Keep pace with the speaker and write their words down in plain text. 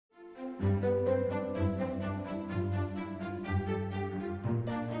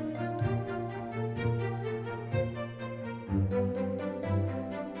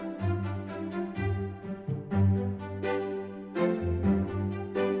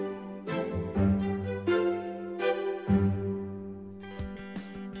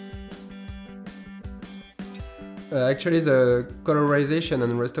Actually, the colorization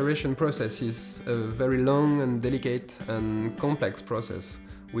and restoration process is a very long and delicate and complex process.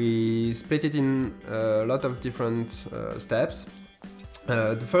 We split it in a lot of different steps.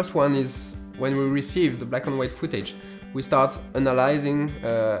 The first one is when we receive the black and white footage, we start analyzing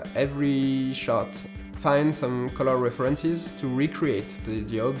every shot, find some color references to recreate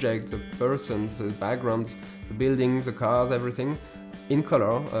the object, the persons, the backgrounds, the buildings, the cars, everything in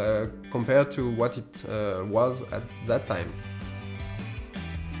color compared to what it was at that time.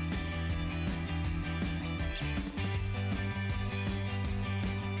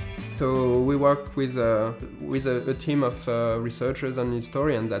 So we work with a team of researchers and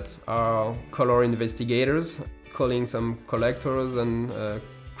historians that are color investigators, calling some collectors and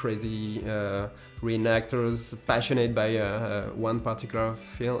crazy reenactors passionate by one particular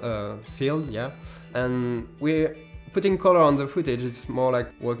field, yeah. And we're putting color on the footage is more like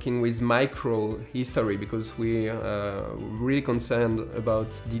working with micro history because we are really concerned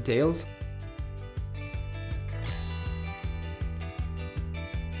about details.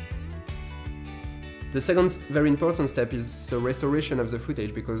 The second very important step is the restoration of the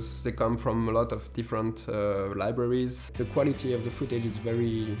footage because they come from a lot of different libraries. The quality of the footage is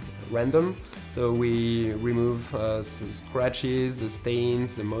very random, so we remove the scratches, the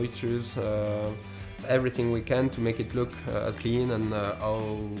stains, the moistures, everything we can to make it look as clean and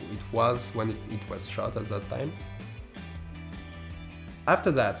how it was when it was shot at that time. After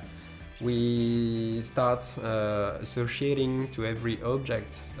that, we start associating to every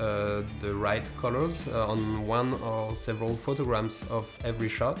object the right colors on one or several photograms of every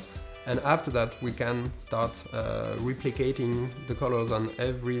shot. And after that we can start replicating the colors on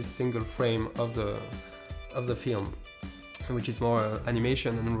every single frame of the film, which is more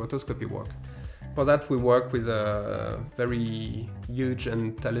animation and rotoscopy work. For that we work with a very huge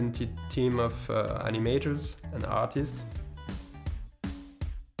and talented team of animators and artists.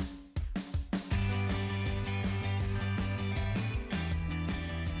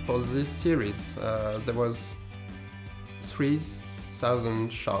 For this series, there was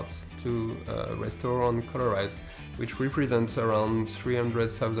 3,000 shots to restore and colorize, which represents around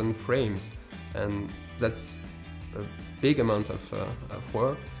 300,000 frames, and that's a big amount of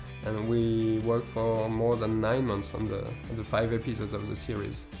work. And we worked for more than 9 months on the 5 episodes of the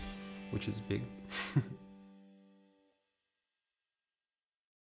series, which is big.